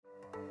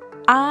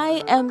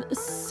I am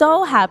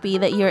so happy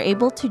that you're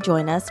able to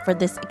join us for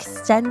this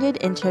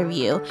extended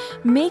interview.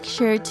 Make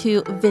sure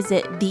to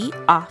visit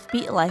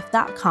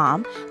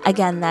theoffbeatlife.com.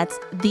 Again, that's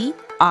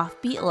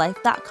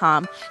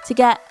theoffbeatlife.com to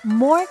get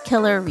more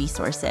killer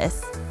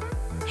resources.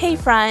 Hey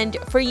friend,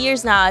 for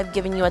years now I've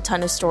given you a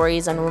ton of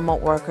stories on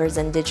remote workers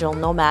and digital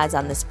nomads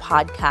on this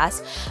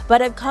podcast,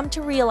 but I've come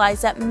to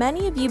realize that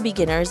many of you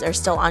beginners are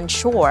still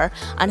unsure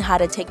on how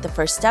to take the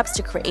first steps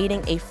to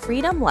creating a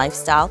freedom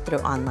lifestyle through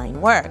online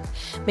work.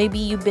 Maybe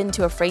you've been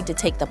too afraid to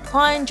take the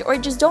plunge or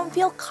just don't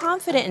feel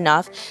confident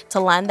enough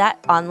to land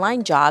that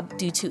online job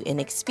due to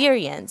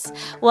inexperience.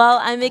 Well,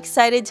 I'm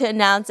excited to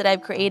announce that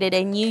I've created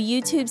a new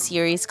YouTube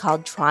series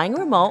called Trying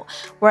Remote,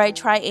 where I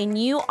try a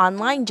new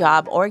online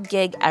job or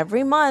gig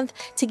every month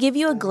to give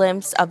you a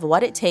glimpse of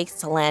what it takes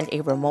to land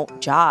a remote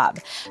job.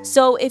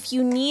 So if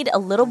you need a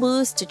little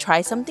boost to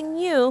try something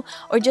new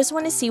or just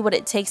want to see what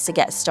it takes to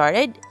get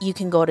started, you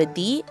can go to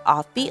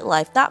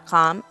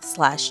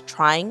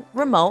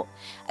theoffbeatlife.com/tryingremote.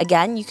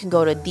 Again, you can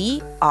go to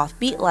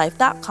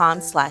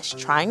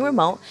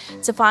theoffbeatlife.com/tryingremote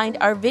to find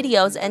our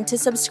videos and to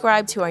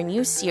subscribe to our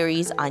new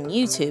series on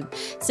YouTube.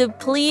 So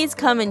please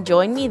come and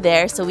join me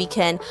there so we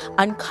can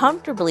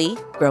uncomfortably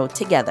grow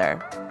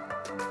together.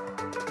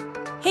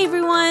 Hey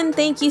everyone,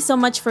 thank you so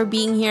much for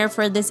being here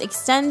for this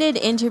extended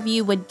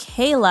interview with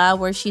Kayla,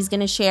 where she's going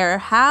to share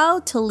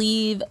how to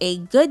leave a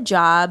good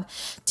job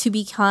to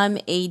become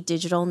a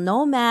digital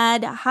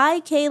nomad. Hi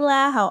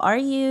Kayla, how are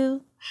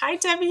you? Hi,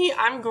 Debbie.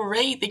 I'm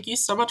great. Thank you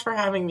so much for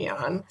having me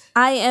on.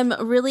 I am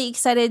really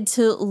excited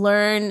to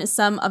learn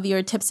some of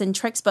your tips and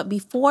tricks. But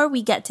before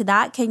we get to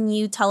that, can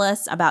you tell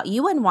us about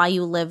you and why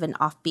you live an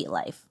offbeat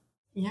life?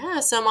 Yeah,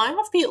 so my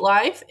offbeat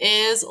life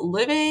is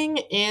living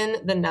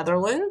in the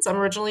Netherlands. I'm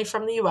originally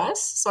from the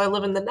US, so I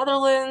live in the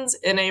Netherlands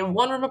in a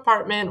one-room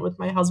apartment with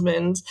my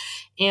husband,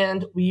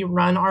 and we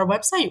run our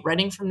website,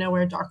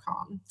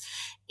 writingfromnowhere.com.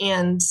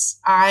 And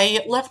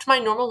I left my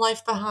normal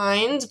life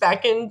behind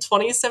back in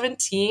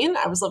 2017.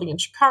 I was living in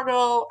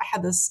Chicago. I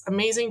had this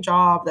amazing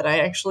job that I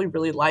actually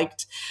really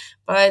liked,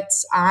 but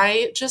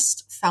I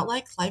just felt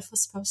like life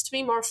was supposed to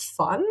be more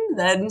fun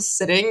than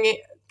sitting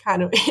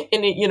kind of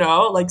in it,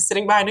 like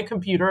sitting behind a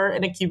computer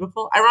in a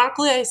cubicle.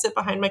 Ironically, I sit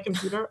behind my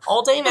computer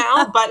all day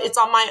now, but it's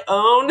on my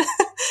own.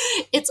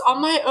 It's on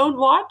my own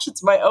watch.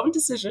 It's my own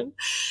decision.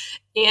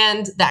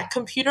 And that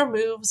computer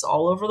moves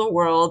all over the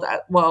world.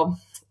 Well,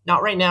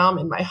 not right now. I'm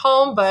in my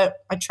home, but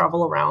I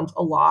travel around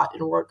a lot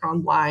and work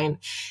online.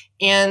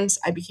 And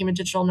I became a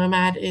digital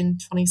nomad in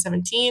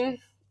 2017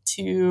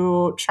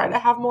 to try to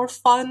have more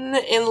fun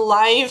in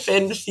life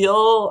and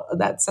feel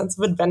that sense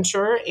of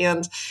adventure.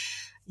 And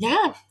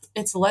yeah,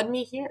 it's led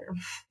me here.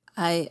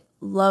 I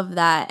love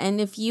that.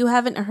 And if you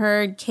haven't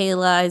heard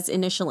Kayla's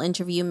initial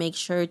interview, make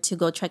sure to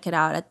go check it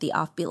out at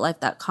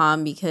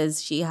theoffbeatlife.com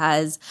because she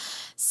has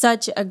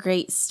such a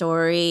great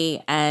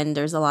story and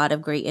there's a lot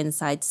of great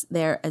insights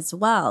there as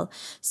well.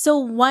 So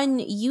when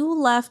you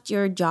left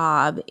your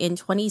job in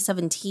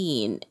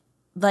 2017,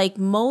 like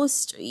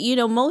most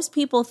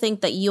people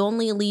think that you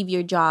only leave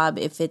your job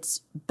if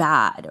it's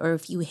bad or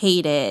if you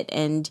hate it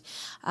and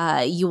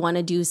you want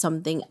to do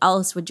something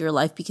else with your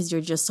life because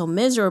you're just so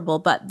miserable.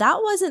 But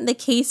that wasn't the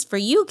case for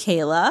you,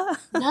 Kayla.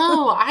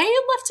 No, I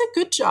left a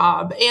good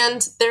job.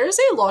 And there's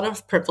a lot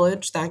of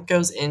privilege that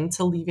goes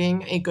into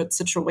leaving a good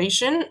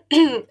situation.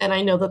 And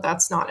I know that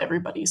that's not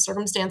everybody's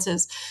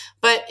circumstances.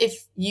 But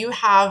if you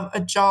have a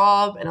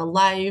job and a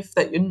life,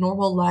 a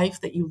normal life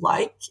that you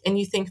like, and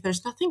you think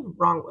there's nothing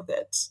wrong with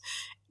it,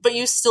 but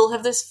you still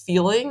have this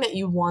feeling that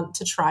you want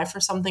to try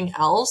for something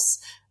else,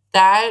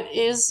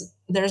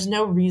 there's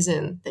no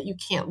reason that you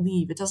can't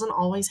leave. It doesn't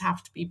always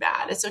have to be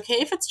bad. It's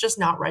okay if it's just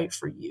not right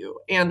for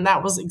you. And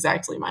that was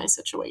exactly my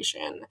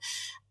situation.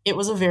 It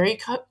was a very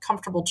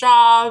comfortable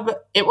job.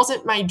 It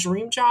wasn't my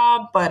dream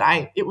job, but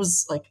it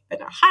was like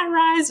in a high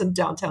rise in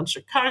downtown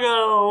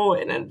Chicago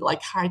in a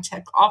like high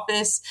tech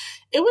office.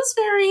 It was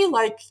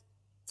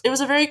it was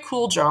a very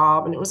cool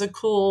job and it was a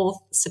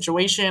cool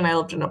situation. I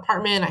lived in an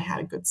apartment. I had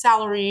a good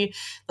salary.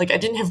 Like I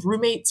didn't have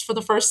roommates for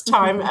the first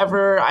time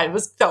ever.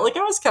 Felt like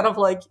I was kind of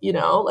like,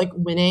 like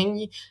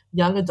winning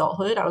young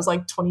adulthood. I was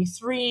like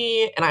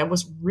 23 and I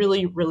was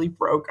really, really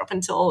broke up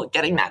until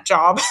getting that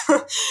job.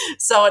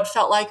 So it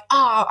felt like,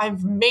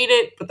 I've made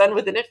it. But then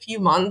within a few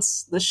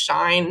months, the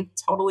shine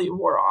totally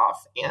wore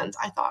off. And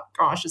I thought,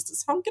 gosh, is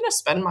this how I'm going to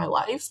spend my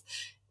life?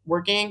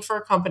 Working for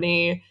a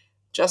company,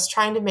 just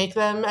trying to make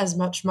them as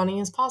much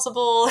money as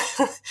possible.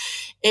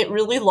 It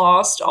really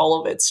lost all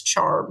of its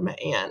charm.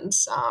 And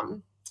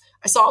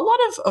I saw a lot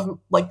of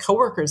like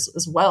coworkers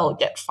as well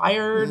get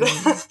fired.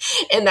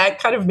 And that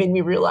kind of made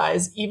me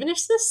realize, even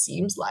if this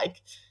seems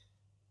like,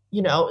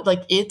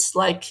 like it's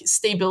like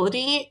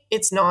stability,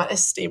 it's not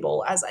as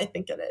stable as I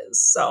think it is.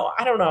 So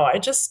I don't know. I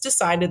just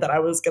decided that I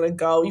was going to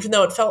go, even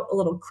though it felt a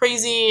little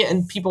crazy.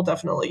 And people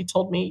definitely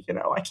told me,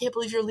 I can't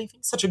believe you're leaving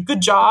such a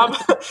good job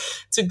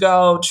to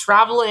go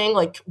traveling.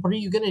 Like, what are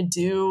you going to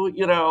do?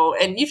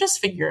 And you just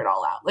figure it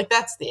all out. Like,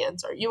 that's the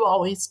answer. You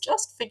always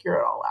just figure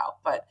it all out.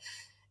 But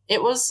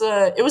it was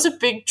a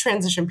big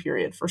transition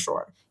period for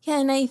sure. Yeah,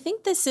 and I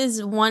think this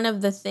is one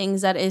of the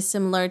things that is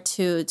similar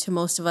to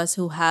most of us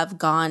who have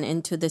gone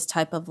into this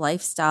type of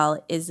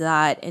lifestyle, is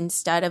that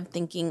instead of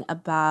thinking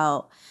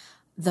about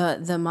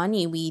the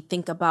money, we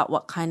think about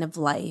what kind of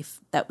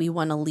life that we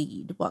want to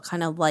lead, what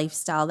kind of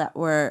lifestyle that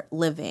we're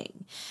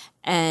living.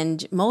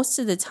 And most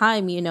of the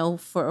time, you know,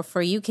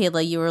 for you,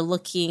 Kayla, you were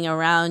looking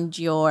around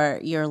your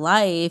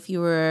life,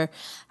 you were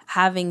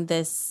having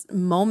this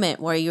moment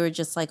where you were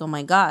just like, oh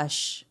my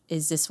gosh,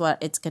 is this what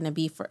it's going to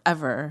be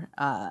forever?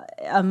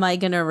 Am I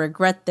going to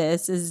regret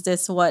this? Is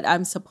this what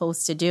I'm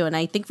supposed to do? And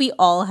I think we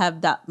all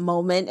have that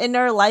moment in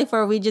our life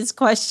where we just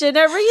question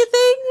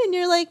everything. And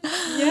you're like,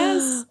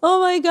 yes, oh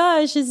my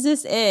gosh, is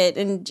this it?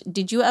 And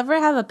did you ever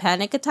have a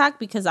panic attack?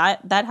 Because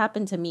that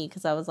happened to me,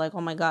 because I was like,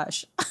 oh my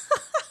gosh.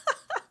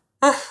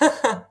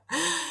 I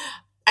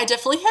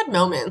definitely had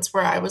moments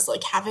where I was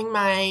like having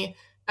my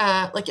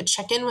like a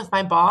check-in with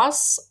my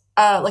boss,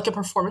 like a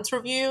performance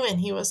review, and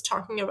he was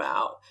talking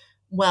about,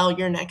 well,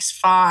 your next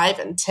 5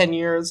 and 10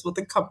 years with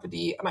the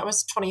company. And I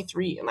was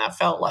 23, and that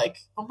felt like,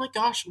 oh my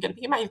gosh, I'm going to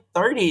be in my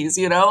 30s,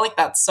 you know, like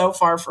that's so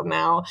far from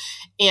now.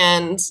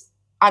 And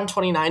I'm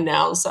 29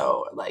 now,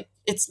 so like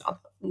it's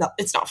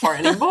not far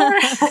anymore.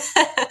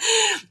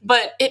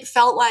 But it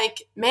felt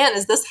like, man,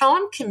 is this how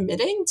I'm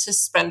committing to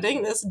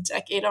spending this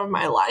decade of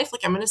my life?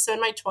 Like I'm going to spend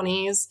my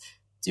 20s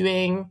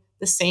doing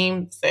the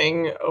same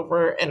thing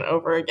over and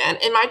over again.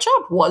 And my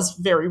job was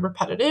very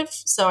repetitive.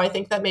 So I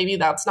think that maybe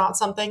that's not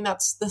something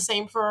that's the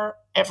same for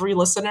every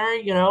listener.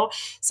 You know,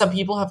 some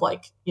people have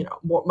like, you know,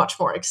 much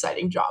more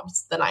exciting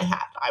jobs than I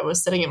had. I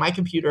was sitting at my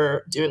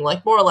computer doing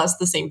like more or less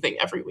the same thing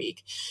every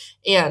week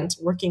and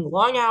working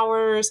long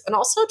hours, and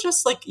also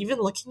just like even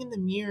looking in the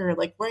mirror,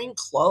 like wearing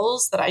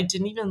clothes that I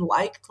didn't even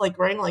like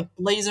wearing like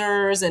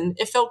blazers, and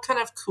it felt kind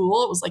of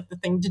cool. It was like the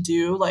thing to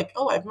do, like,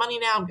 oh, I have money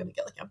now, I'm going to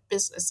get like a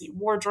businessy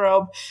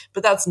wardrobe.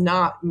 But that's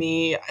not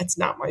me. It's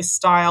not my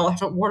style. I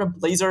haven't worn a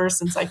blazer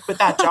since I quit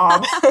that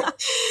job.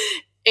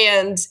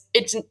 And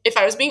if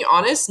I was being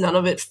honest, none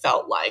of it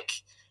felt like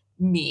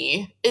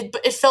me.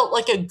 It felt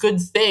like a good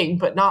thing,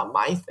 but not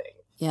my thing.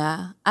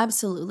 Yeah,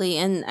 absolutely.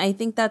 And I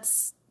think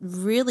that's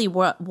really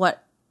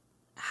what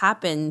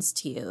happens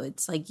to you.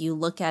 It's like you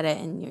look at it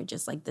and you're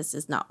just like, this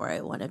is not where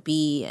I want to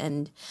be.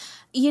 And,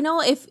 you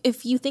know,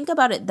 if you think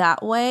about it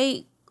that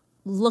way,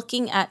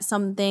 looking at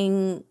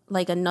something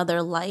like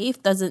another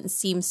life doesn't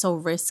seem so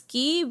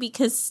risky,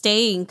 because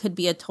staying could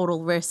be a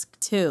total risk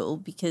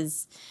too,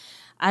 because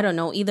I don't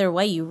know, either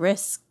way you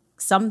risk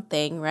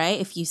something, right?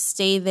 If you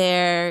stay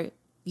there,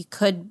 you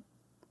could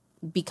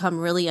become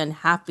really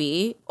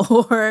unhappy,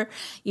 or,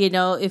 you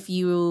know, if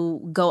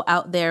you go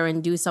out there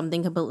and do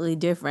something completely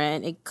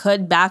different, it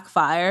could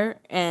backfire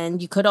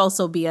and you could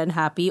also be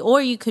unhappy,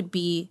 or you could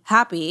be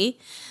happy.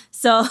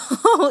 So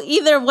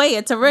either way,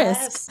 it's a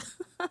risk. Yes.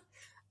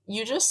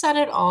 You just said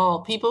it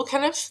all. People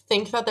kind of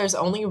think that there's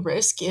only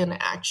risk in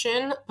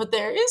action, but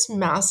there is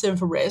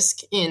massive risk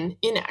in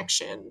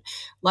inaction.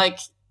 Like,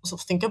 so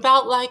think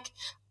about like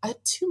a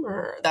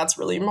tumor. That's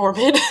really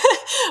morbid.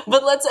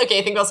 But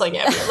think about something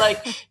heavier.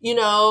 Like, you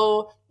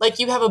know, like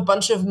you have a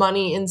bunch of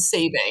money in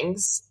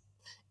savings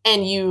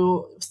and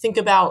you think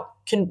about,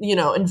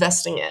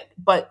 investing it,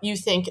 but you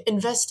think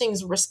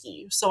investing's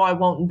risky, so I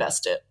won't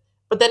invest it.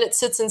 But then it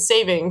sits in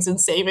savings, and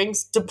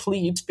savings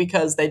deplete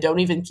because they don't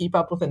even keep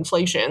up with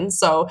inflation.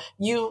 So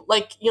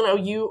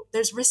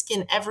there's risk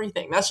in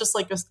everything. That's just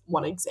like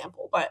one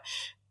example. But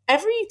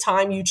every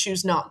time you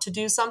choose not to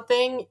do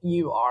something,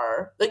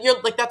 you're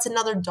like, that's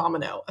another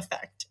domino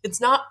effect.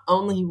 It's not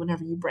only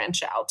whenever you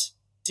branch out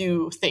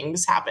do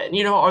things happen,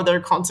 are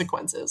there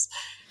consequences?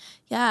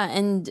 Yeah,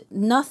 and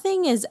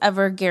nothing is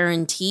ever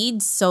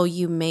guaranteed, so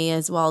you may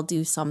as well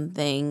do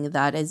something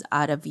that is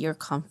out of your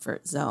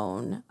comfort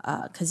zone,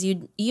 because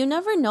you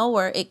never know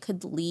where it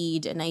could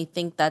lead, and I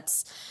think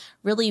that's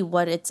really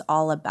what it's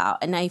all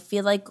about. And I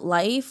feel like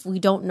life, we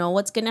don't know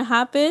what's going to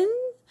happen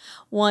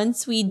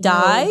once we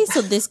die. No.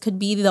 So this could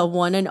be the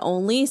one and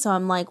only. So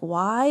I'm like,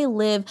 why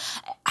live?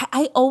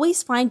 I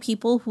always find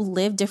people who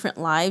live different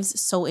lives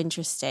so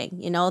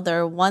interesting. You know,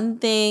 they're one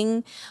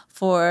thing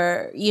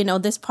for,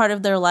 this part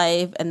of their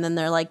life, and then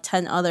they're like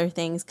 10 other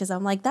things. Because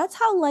I'm like, that's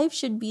how life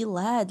should be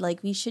led.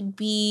 Like we should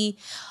be,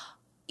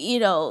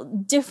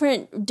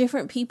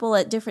 different people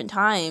at different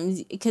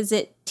times, because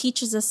it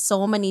teaches us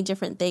so many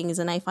different things,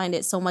 and I find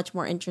it so much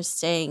more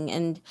interesting.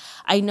 And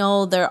I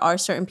know there are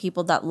certain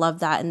people that love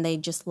that and they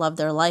just love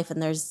their life,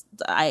 and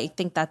I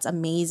think that's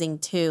amazing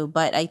too.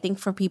 But I think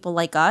for people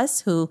like us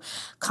who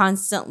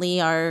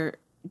constantly are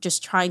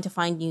just trying to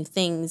find new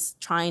things,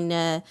 trying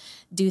to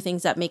do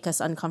things that make us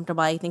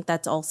uncomfortable, I think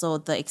that's also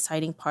the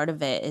exciting part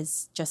of it,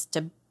 is just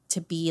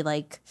to be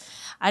like,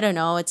 I don't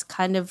know, it's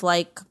kind of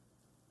like,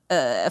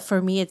 for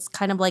me, it's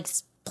kind of like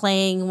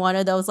playing one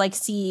of those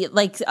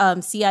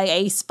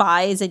CIA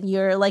spies, and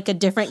you're like a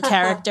different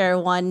character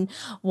one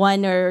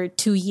or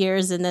 2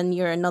 years, and then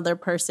you're another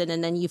person,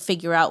 and then you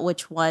figure out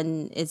which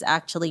one is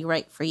actually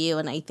right for you.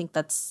 And I think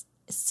that's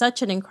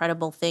such an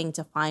incredible thing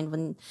to find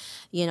when,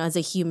 as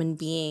a human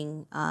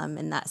being,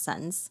 in that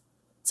sense.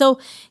 So,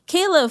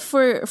 Kayla,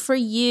 for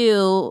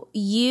you,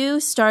 you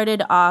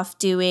started off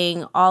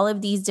doing all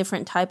of these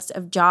different types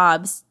of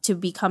jobs to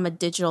become a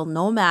digital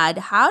nomad.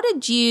 How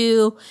did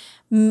you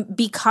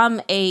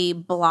become a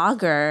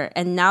blogger?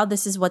 And now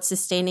this is what's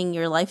sustaining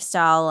your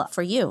lifestyle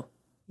for you.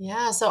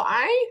 Yeah, so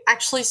I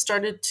actually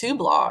started 2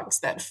 blogs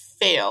that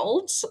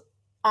failed.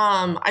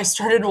 I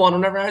started one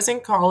whenever I was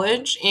in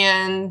college,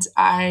 and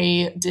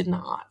I did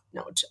not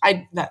know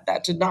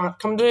that did not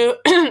come to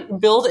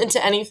build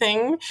into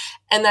anything.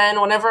 And then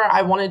whenever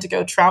I wanted to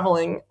go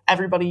traveling,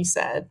 everybody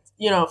said,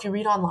 if you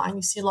read online,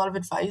 you see a lot of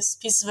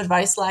pieces of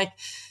advice like,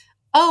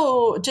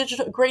 oh,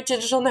 great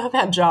digital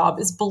nomad job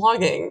is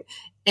blogging.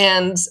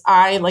 And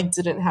I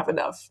didn't have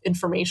enough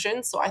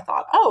information. So I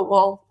thought, oh,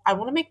 well, I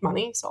want to make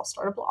money. So I'll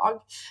start a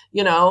blog,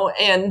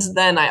 and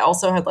then I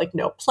also had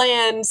no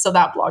plan. So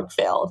that blog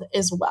failed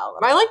as well.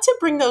 And I like to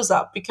bring those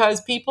up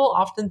because people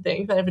often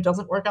think that if it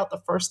doesn't work out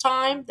the first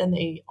time, then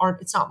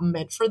it's not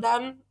meant for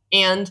them.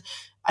 And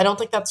I don't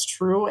think that's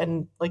true.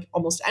 And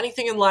almost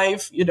anything in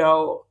life,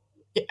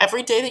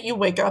 every day that you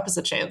wake up is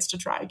a chance to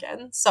try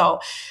again. So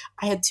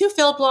I had 2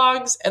 failed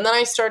blogs, and then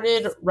I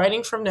started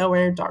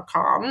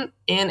writingfromnowhere.com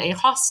in a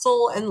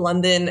hostel in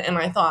London. And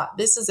I thought,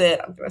 this is it.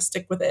 I'm going to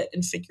stick with it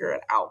and figure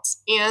it out.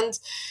 And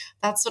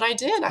that's what I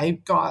did. I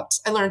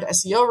learned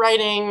SEO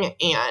writing,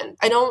 and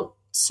I don't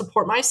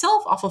support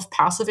myself off of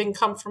passive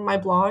income from my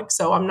blog.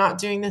 So I'm not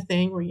doing the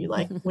thing where you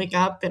wake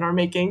up and are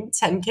making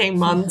 10K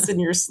months in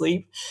your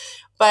sleep.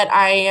 But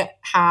I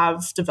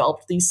have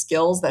developed these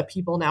skills that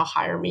people now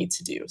hire me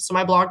to do. So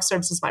my blog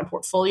serves as my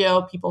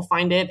portfolio. People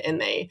find it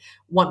and they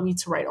want me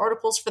to write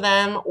articles for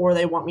them, or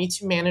they want me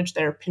to manage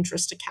their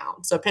Pinterest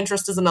account. So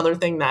Pinterest is another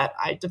thing that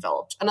I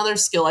developed, another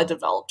skill I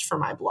developed for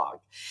my blog.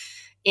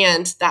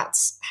 And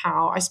that's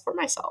how I support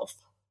myself.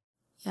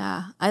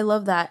 Yeah, I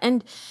love that.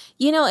 And,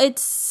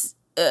 it's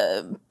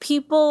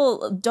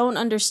people don't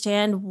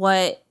understand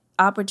what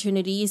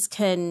opportunities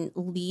can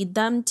lead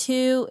them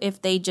to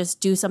if they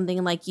just do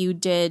something like you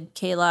did,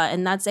 Kayla.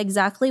 And that's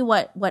exactly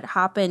what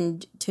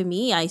happened to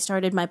me. I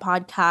started my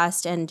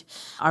podcast and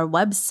our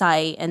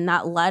website, and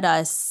that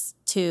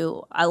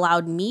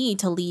allowed me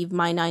to leave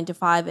my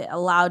 9-to-5. It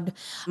allowed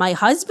my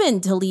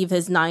husband to leave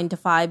his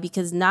 9-to-5,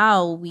 because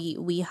now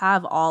we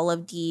have all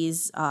of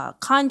these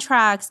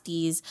contracts,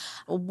 these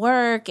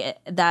work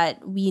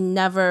that we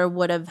never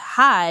would have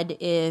had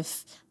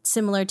if,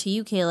 similar to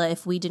you, Kayla,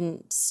 if we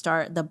didn't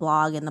start the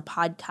blog and the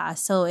podcast.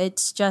 So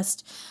it's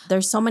just,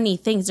 there's so many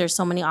things, there's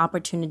so many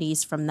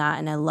opportunities from that.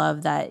 And I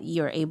love that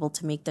you're able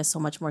to make this so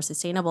much more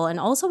sustainable.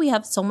 And also we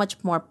have so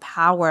much more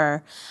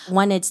power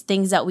when it's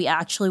things that we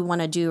actually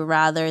want to do,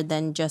 rather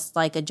than just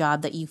a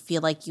job that you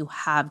feel like you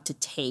have to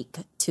take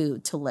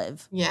to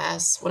live.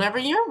 Yes. Whenever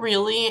you're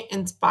really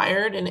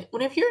inspired and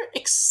whenever you're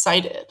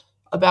excited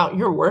about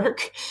your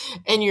work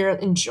and you're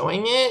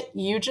enjoying it,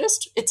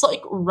 it's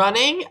like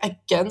running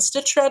against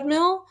a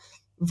treadmill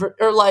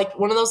or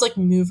one of those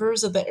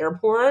movers at the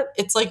airport.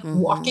 It's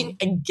walking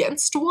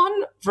against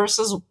one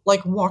versus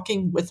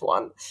walking with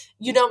one.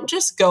 You don't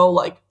just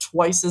go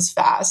twice as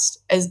fast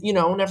as,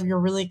 whenever you're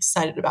really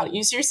excited about it.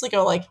 You seriously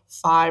go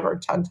 5 or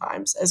 10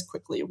 times as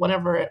quickly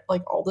whenever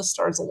all the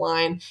stars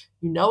align.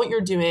 You know what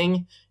you're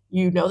doing.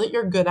 You know that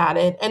you're good at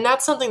it. And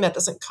that's something that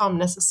doesn't come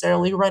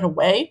necessarily right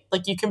away.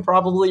 You can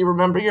probably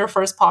remember your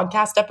first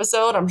podcast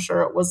episode. I'm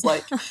sure it was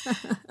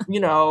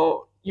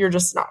you're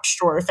just not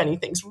sure if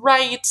anything's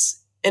right.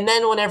 And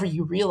then whenever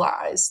you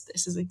realize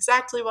this is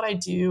exactly what I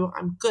do,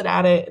 I'm good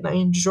at it and I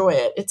enjoy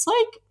it. It's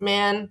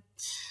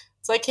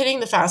it's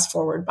hitting the fast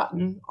forward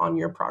button on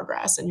your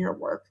progress and your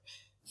work.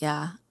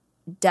 Yeah,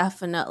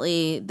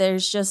 definitely.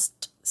 There's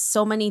just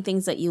so many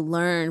things that you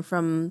learn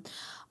from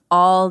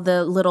all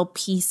the little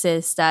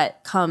pieces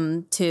that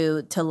come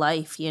to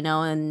life,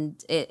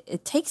 and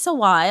it takes a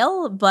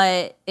while,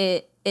 but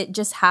it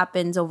just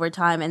happens over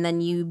time. And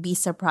then you be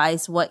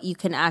surprised what you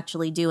can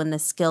actually do and the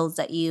skills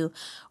that you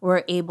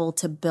were able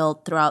to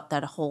build throughout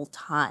that whole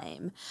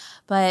time.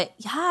 But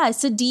yeah,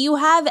 so do you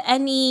have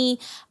any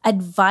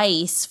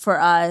advice for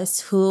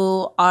us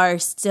who are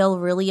still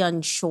really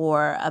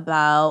unsure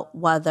about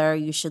whether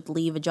you should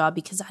leave a job?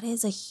 Because that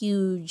is a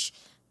huge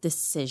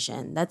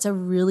decision. That's a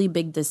really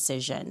big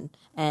decision.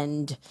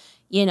 And,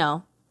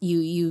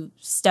 you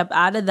step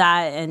out of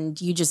that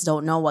and you just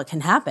don't know what can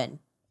happen.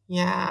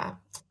 Yeah.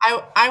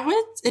 I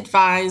would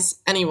advise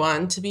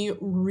anyone to be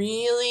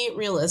really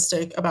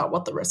realistic about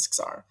what the risks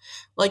are.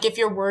 If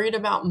you're worried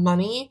about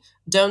money,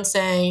 don't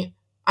say,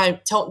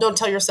 don't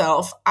tell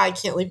yourself, I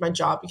can't leave my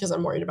job because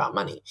I'm worried about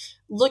money.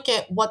 Look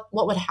at what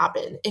would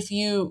happen if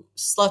you,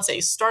 let's say,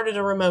 started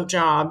a remote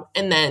job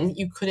and then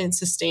you couldn't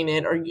sustain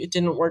it or it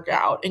didn't work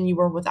out and you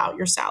were without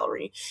your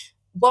salary.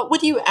 What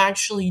would you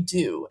actually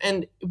do?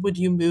 And would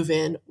you move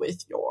in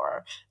with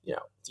your,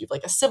 do you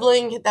have a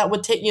sibling that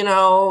would take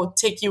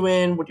you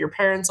in? Would your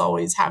parents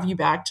always have you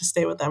back to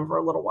stay with them for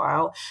a little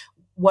while?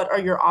 What are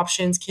your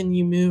options? Can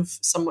you move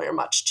somewhere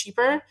much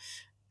cheaper?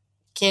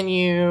 Can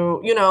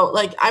you,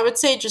 like I would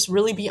say just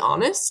really be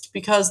honest,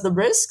 because the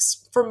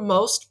risks for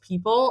most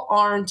people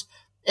aren't,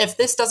 if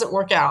this doesn't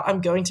work out,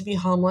 I'm going to be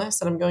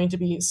homeless and I'm going to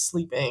be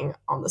sleeping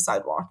on the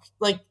sidewalk.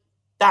 Like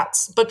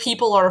but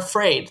people are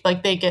afraid,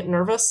 like they get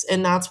nervous,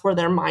 and that's where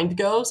their mind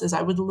goes, is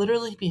I would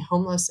literally be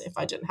homeless if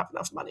I didn't have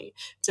enough money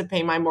to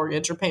pay my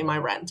mortgage or pay my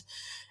rent.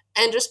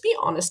 And just be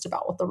honest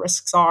about what the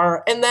risks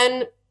are, and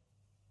then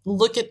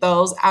look at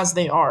those as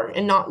they are,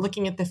 and not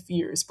looking at the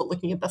fears, but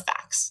looking at the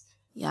facts.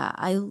 Yeah,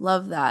 I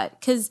love that,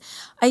 because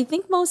I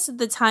think most of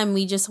the time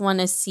we just want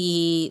to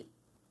see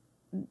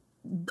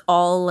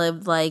all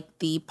of like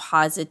the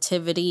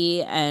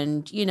positivity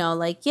and,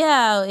 like,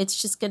 yeah, it's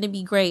just going to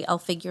be great. I'll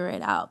figure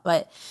it out.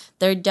 But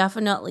there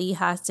definitely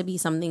has to be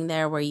something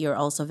there where you're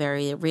also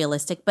very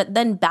realistic, but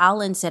then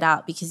balance it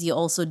out, because you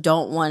also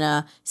don't want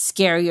to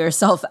scare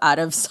yourself out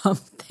of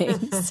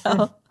something.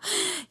 So,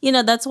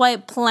 that's why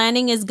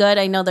planning is good.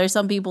 I know there's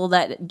some people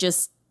that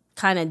just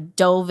kind of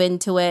dove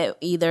into it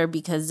either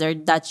because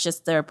that's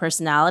just their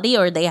personality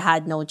or they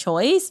had no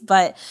choice.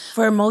 But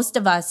for most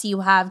of us,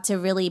 you have to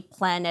really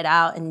plan it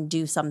out and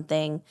do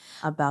something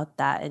about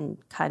that, and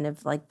kind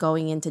of like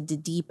going into the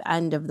deep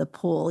end of the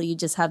pool. You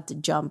just have to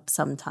jump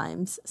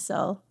sometimes.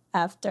 So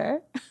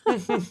after.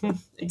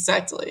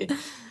 Exactly.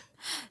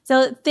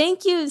 So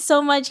thank you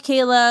so much,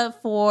 Kayla,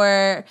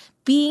 for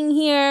being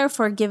here,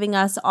 for giving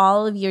us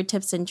all of your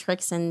tips and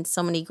tricks and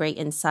so many great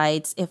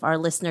insights. If our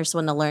listeners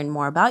want to learn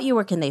more about you,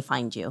 where can they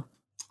find you?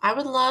 I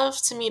would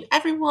love to meet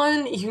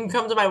everyone. You can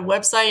come to my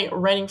website,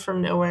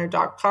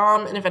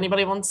 writingfromnowhere.com. And if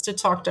anybody wants to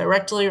talk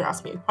directly or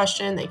ask me a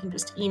question, they can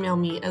just email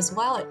me as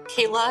well at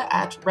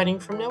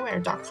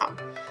Kayla@writingfromnowhere.com.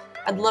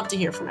 I'd love to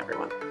hear from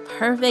everyone.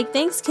 Perfect.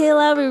 Thanks,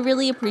 Kayla. We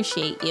really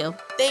appreciate you.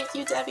 Thank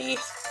you, Debbie.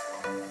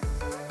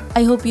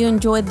 I hope you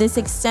enjoyed this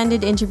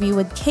extended interview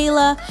with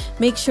Kayla.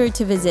 Make sure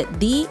to visit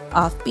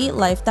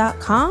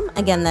theoffbeatlife.com.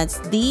 Again, that's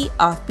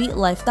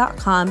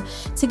theoffbeatlife.com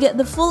to get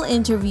the full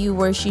interview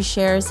where she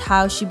shares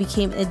how she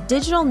became a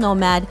digital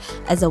nomad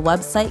as a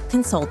website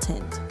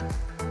consultant.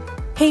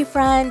 Hey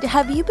friend,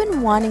 have you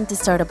been wanting to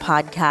start a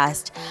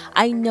podcast?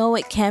 I know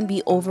it can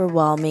be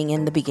overwhelming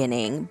in the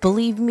beginning.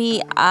 Believe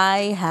me,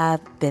 I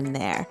have been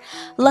there.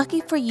 Lucky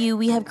for you,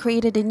 we have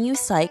created a new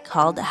site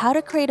called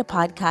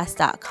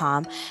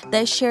howtocreateapodcast.com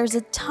that shares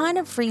a ton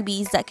of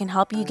freebies that can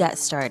help you get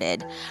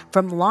started.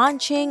 From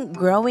launching,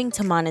 growing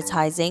to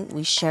monetizing,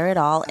 we share it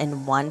all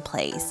in one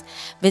place.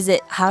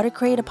 Visit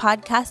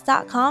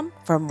howtocreateapodcast.com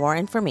for more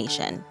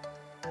information.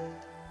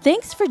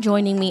 Thanks for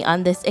joining me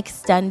on this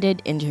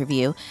extended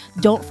interview.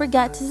 Don't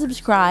forget to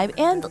subscribe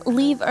and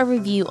leave a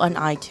review on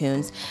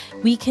iTunes.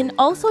 We can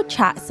also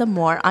chat some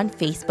more on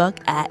Facebook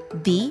at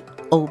The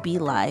OB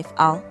Life.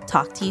 I'll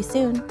talk to you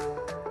soon.